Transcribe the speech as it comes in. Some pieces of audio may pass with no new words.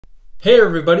Hey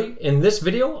everybody, in this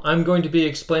video I'm going to be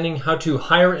explaining how to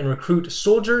hire and recruit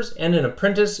soldiers and an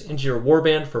apprentice into your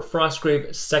warband for Frostgrave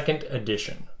 2nd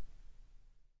edition.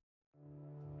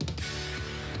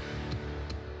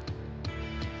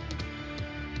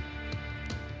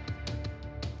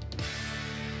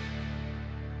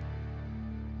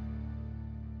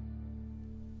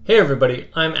 Hey everybody,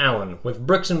 I'm Alan with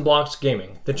Bricks and Blocks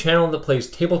Gaming, the channel that plays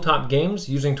tabletop games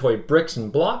using toy bricks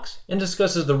and blocks and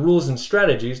discusses the rules and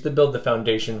strategies that build the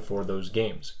foundation for those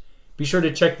games. Be sure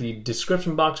to check the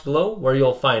description box below where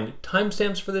you'll find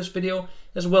timestamps for this video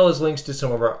as well as links to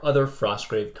some of our other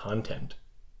Frostgrave content.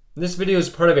 This video is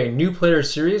part of a new player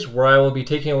series where I will be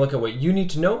taking a look at what you need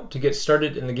to know to get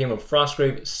started in the game of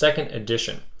Frostgrave 2nd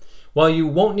edition. While you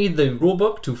won't need the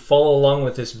rulebook to follow along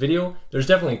with this video, there's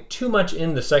definitely too much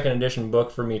in the 2nd edition book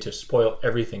for me to spoil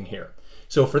everything here.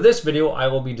 So for this video, I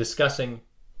will be discussing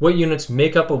what units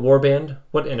make up a warband,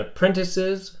 what an apprentice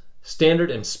is, standard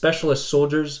and specialist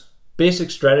soldiers, basic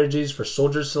strategies for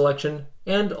soldier selection,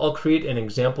 and I'll create an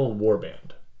example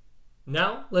warband.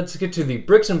 Now, let's get to the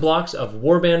bricks and blocks of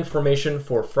warband formation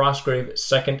for Frostgrave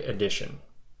 2nd edition.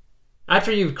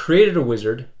 After you've created a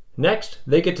wizard, next,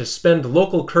 they get to spend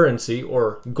local currency,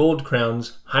 or gold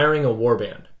crowns, hiring a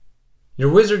warband.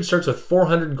 Your wizard starts with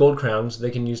 400 gold crowns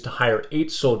they can use to hire 8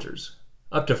 soldiers,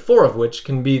 up to 4 of which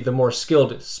can be the more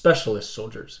skilled specialist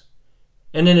soldiers.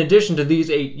 And in addition to these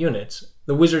 8 units,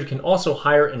 the wizard can also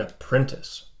hire an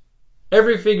apprentice.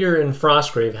 Every figure in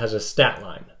Frostgrave has a stat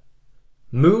line.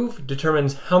 Move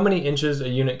determines how many inches a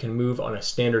unit can move on a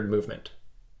standard movement.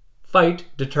 Fight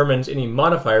determines any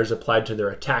modifiers applied to their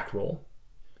attack roll.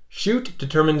 Shoot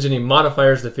determines any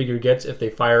modifiers the figure gets if they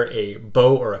fire a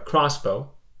bow or a crossbow.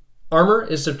 Armor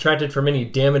is subtracted from any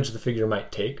damage the figure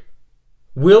might take.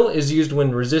 Will is used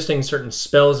when resisting certain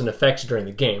spells and effects during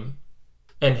the game.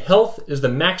 And health is the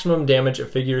maximum damage a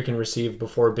figure can receive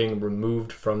before being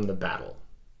removed from the battle.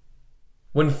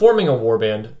 When forming a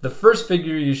warband, the first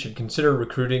figure you should consider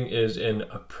recruiting is an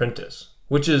apprentice,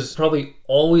 which is probably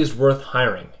always worth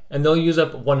hiring, and they'll use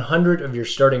up 100 of your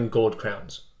starting gold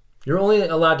crowns. You're only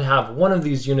allowed to have one of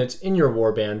these units in your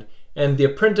warband, and the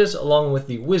apprentice along with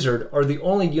the wizard are the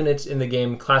only units in the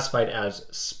game classified as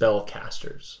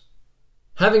spellcasters.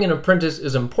 Having an apprentice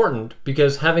is important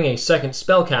because having a second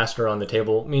spellcaster on the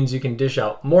table means you can dish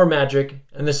out more magic,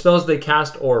 and the spells they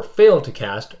cast or fail to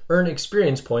cast earn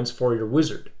experience points for your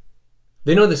wizard.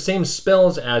 They know the same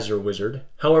spells as your wizard,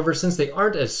 however, since they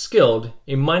aren't as skilled,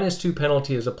 a -2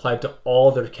 penalty is applied to all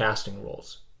their casting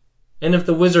rolls. And if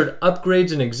the wizard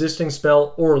upgrades an existing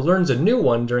spell or learns a new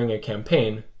one during a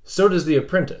campaign, so does the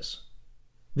apprentice.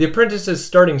 The apprentice's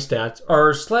starting stats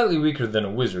are slightly weaker than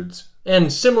a wizard's,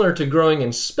 and similar to growing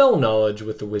in spell knowledge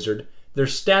with the wizard, their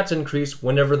stats increase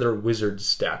whenever their wizard's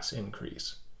stats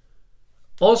increase.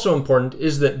 Also important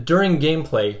is that during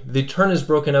gameplay, the turn is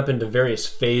broken up into various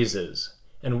phases,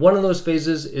 and one of those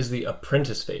phases is the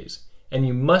apprentice phase, and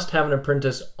you must have an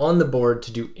apprentice on the board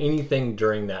to do anything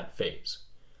during that phase.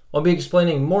 I'll be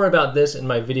explaining more about this in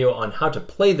my video on how to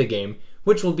play the game,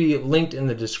 which will be linked in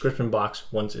the description box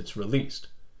once it's released.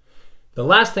 The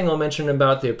last thing I'll mention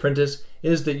about the apprentice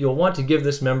is that you'll want to give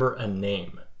this member a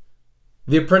name.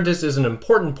 The apprentice is an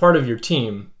important part of your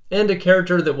team, and a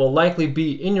character that will likely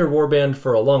be in your warband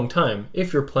for a long time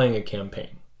if you're playing a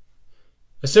campaign.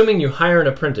 Assuming you hire an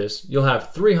apprentice, you'll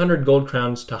have 300 gold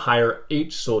crowns to hire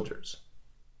 8 soldiers.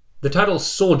 The title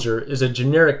soldier is a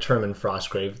generic term in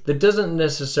Frostgrave that doesn't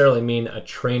necessarily mean a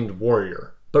trained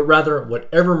warrior, but rather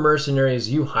whatever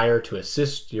mercenaries you hire to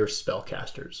assist your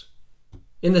spellcasters.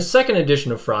 In the 2nd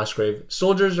edition of Frostgrave,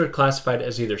 soldiers are classified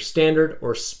as either standard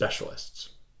or specialists.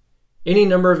 Any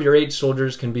number of your 8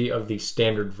 soldiers can be of the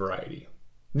standard variety.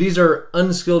 These are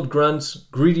unskilled grunts,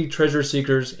 greedy treasure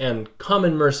seekers, and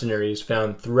common mercenaries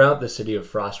found throughout the city of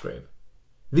Frostgrave.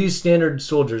 These standard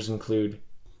soldiers include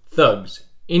thugs,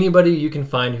 anybody you can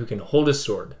find who can hold a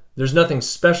sword. There's nothing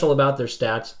special about their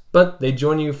stats, but they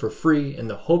join you for free in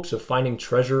the hopes of finding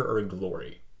treasure or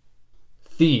glory.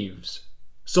 Thieves.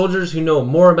 Soldiers who know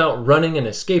more about running and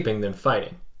escaping than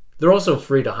fighting. They're also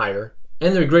free to hire,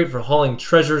 and they're great for hauling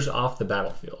treasures off the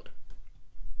battlefield.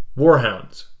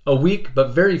 Warhounds. A weak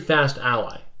but very fast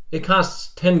ally. It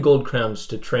costs 10 gold crowns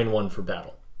to train one for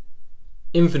battle.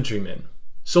 Infantrymen.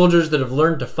 Soldiers that have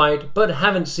learned to fight but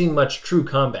haven't seen much true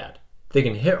combat. They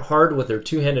can hit hard with their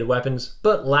two-handed weapons,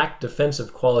 but lack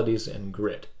defensive qualities and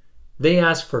grit. They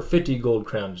ask for 50 gold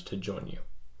crowns to join you.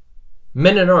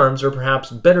 Men-at-arms are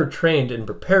perhaps better trained and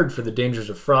prepared for the dangers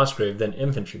of Frostgrave than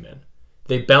infantrymen.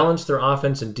 They balance their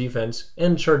offense and defense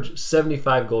and charge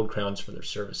 75 gold crowns for their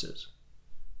services.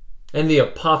 And the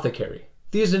apothecary.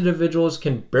 these individuals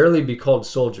can barely be called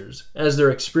soldiers, as their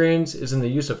experience is in the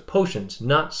use of potions,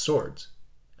 not swords.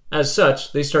 As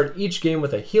such, they start each game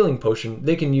with a healing potion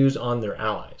they can use on their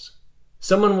allies.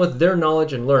 Someone with their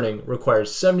knowledge and learning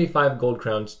requires 75 gold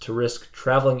crowns to risk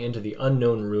traveling into the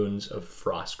unknown ruins of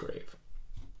Frostgrave.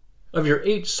 Of your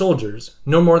 8 soldiers,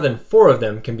 no more than 4 of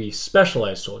them can be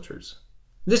specialized soldiers.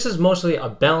 This is mostly a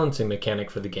balancing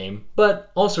mechanic for the game,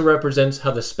 but also represents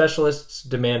how the specialists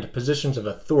demand positions of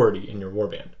authority in your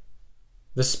warband.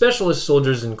 The specialist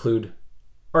soldiers include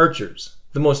archers,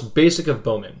 the most basic of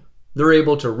bowmen. They're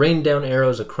able to rain down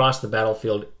arrows across the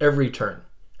battlefield every turn.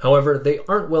 However, they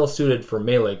aren't well suited for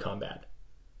melee combat.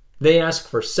 They ask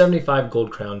for 75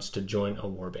 gold crowns to join a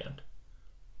warband.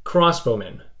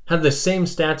 Crossbowmen have the same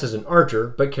stats as an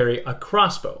archer, but carry a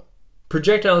crossbow.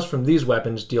 Projectiles from these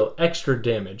weapons deal extra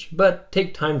damage, but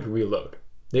take time to reload.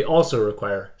 They also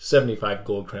require 75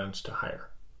 gold crowns to hire.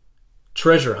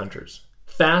 Treasure hunters,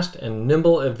 fast and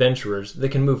nimble adventurers that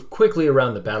can move quickly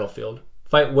around the battlefield,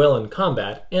 fight well in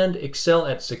combat, and excel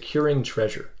at securing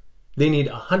treasure. They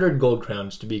need 100 gold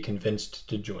crowns to be convinced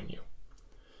to join you.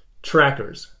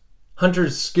 Trackers,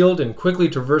 hunters skilled in quickly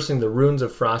traversing the ruins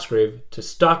of Frostgrave to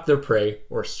stalk their prey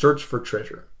or search for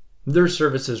treasure. Their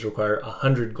services require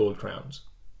 100 gold crowns.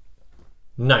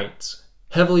 Knights,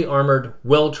 heavily armored,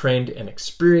 well-trained, and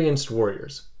experienced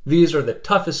warriors. These are the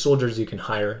toughest soldiers you can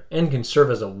hire and can serve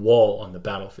as a wall on the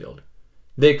battlefield.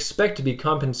 They expect to be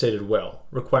compensated well,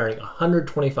 requiring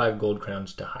 125 gold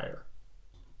crowns to hire.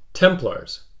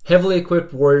 Templars, heavily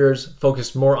equipped warriors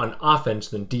focused more on offense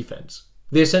than defense.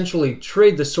 They essentially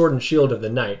trade the sword and shield of the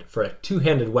knight for a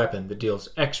two-handed weapon that deals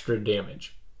extra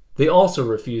damage. They also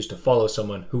refuse to follow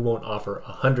someone who won't offer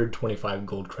 125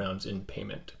 gold crowns in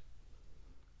payment.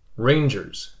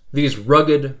 Rangers, these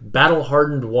rugged,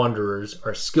 battle-hardened wanderers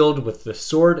are skilled with the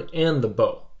sword and the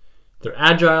bow. They're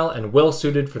agile and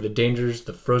well-suited for the dangers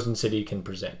the frozen city can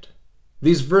present.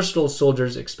 These versatile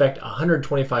soldiers expect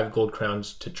 125 gold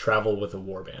crowns to travel with a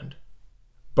warband.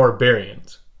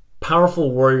 Barbarians,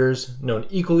 powerful warriors known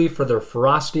equally for their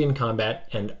ferocity in combat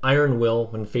and iron will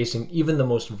when facing even the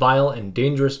most vile and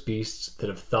dangerous beasts that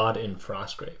have thawed in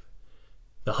Frostgrave.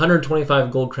 The 125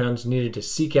 gold crowns needed to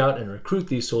seek out and recruit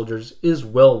these soldiers is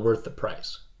well worth the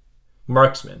price.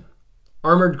 Marksmen,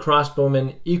 armored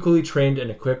crossbowmen equally trained and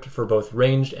equipped for both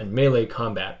ranged and melee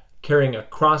combat, carrying a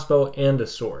crossbow and a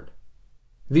sword.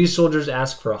 These soldiers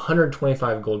ask for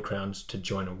 125 gold crowns to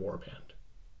join a warband.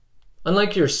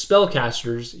 Unlike your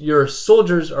spellcasters, your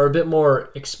soldiers are a bit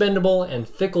more expendable and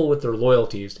fickle with their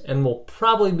loyalties and will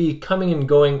probably be coming and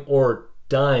going or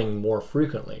dying more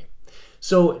frequently.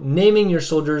 So naming your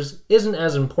soldiers isn't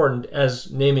as important as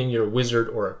naming your wizard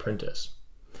or apprentice.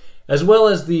 As well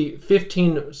as the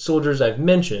 15 soldiers I've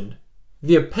mentioned,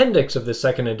 the appendix of the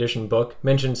 2nd edition book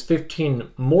mentions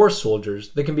 15 more soldiers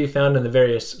that can be found in the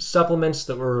various supplements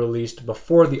that were released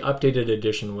before the updated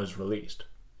edition was released.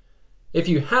 If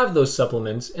you have those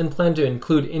supplements and plan to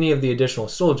include any of the additional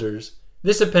soldiers,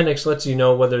 this appendix lets you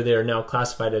know whether they are now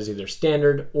classified as either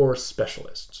standard or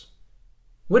specialists.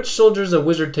 Which soldiers a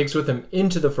wizard takes with him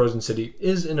into the Frozen City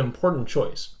is an important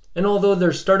choice, and although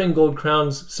their starting gold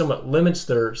crowns somewhat limits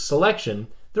their selection,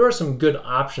 there are some good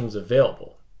options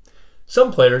available.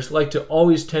 Some players like to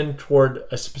always tend toward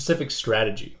a specific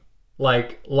strategy,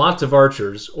 like lots of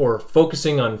archers, or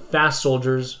focusing on fast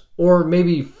soldiers, or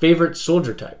maybe favorite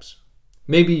soldier types.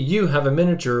 Maybe you have a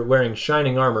miniature wearing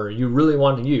shining armor you really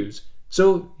want to use,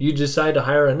 so you decide to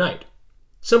hire a knight.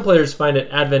 Some players find it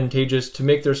advantageous to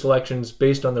make their selections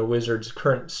based on their wizard's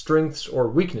current strengths or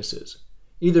weaknesses,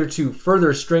 either to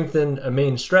further strengthen a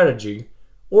main strategy,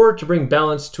 or to bring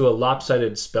balance to a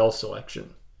lopsided spell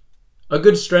selection. A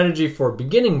good strategy for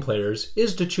beginning players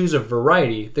is to choose a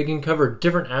variety that can cover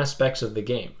different aspects of the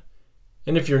game.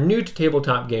 And if you're new to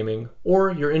tabletop gaming, or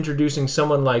you're introducing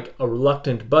someone like a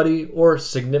reluctant buddy or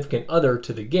significant other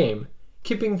to the game,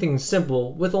 keeping things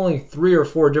simple with only 3 or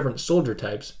 4 different soldier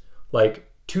types, like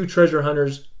 2 treasure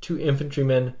hunters, 2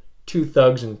 infantrymen, 2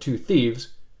 thugs, and 2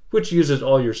 thieves, which uses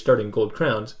all your starting gold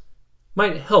crowns,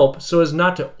 might help so as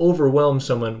not to overwhelm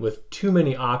someone with too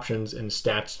many options and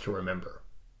stats to remember.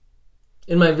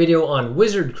 In my video on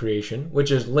wizard creation, which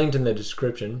is linked in the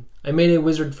description, I made a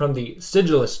wizard from the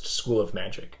Sigilist School of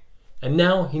Magic, and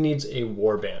now he needs a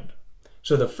warband.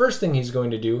 So the first thing he's going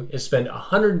to do is spend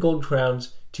 100 gold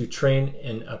crowns to train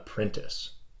an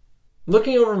apprentice.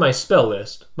 Looking over my spell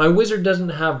list, my wizard doesn't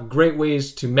have great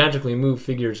ways to magically move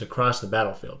figures across the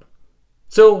battlefield.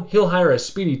 So he'll hire a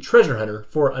speedy treasure hunter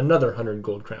for another 100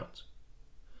 gold crowns.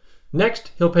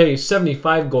 Next, he'll pay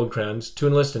 75 gold crowns to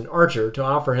enlist an archer to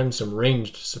offer him some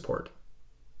ranged support.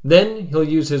 Then he'll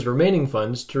use his remaining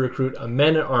funds to recruit a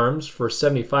man-at-arms for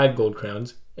 75 gold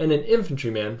crowns and an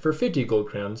infantryman for 50 gold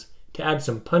crowns to add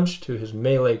some punch to his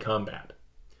melee combat.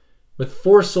 With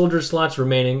 4 soldier slots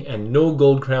remaining and no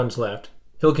gold crowns left,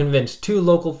 he'll convince 2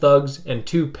 local thugs and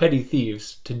 2 petty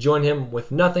thieves to join him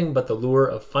with nothing but the lure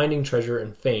of finding treasure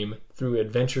and fame through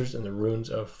adventures in the ruins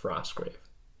of Frostgrave.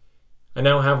 I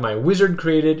now have my wizard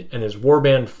created and his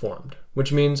warband formed,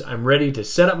 which means I'm ready to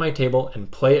set up my table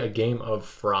and play a game of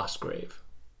Frostgrave.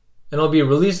 And I'll be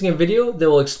releasing a video that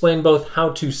will explain both how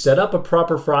to set up a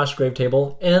proper Frostgrave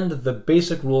table and the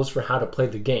basic rules for how to play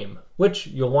the game, which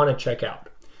you'll want to check out.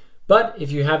 But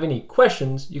if you have any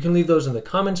questions, you can leave those in the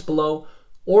comments below,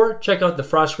 or check out the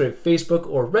Frostgrave Facebook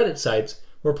or Reddit sites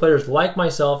where players like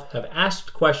myself have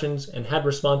asked questions and had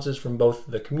responses from both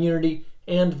the community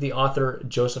and the author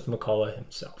Joseph McCullough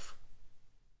himself.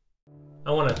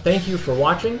 I want to thank you for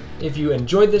watching. If you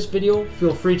enjoyed this video,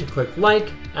 feel free to click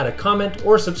like, add a comment,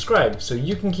 or subscribe so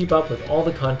you can keep up with all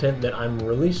the content that I'm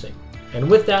releasing. And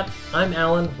with that, I'm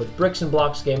Alan with Bricks and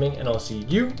Blocks Gaming, and I'll see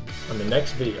you on the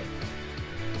next video.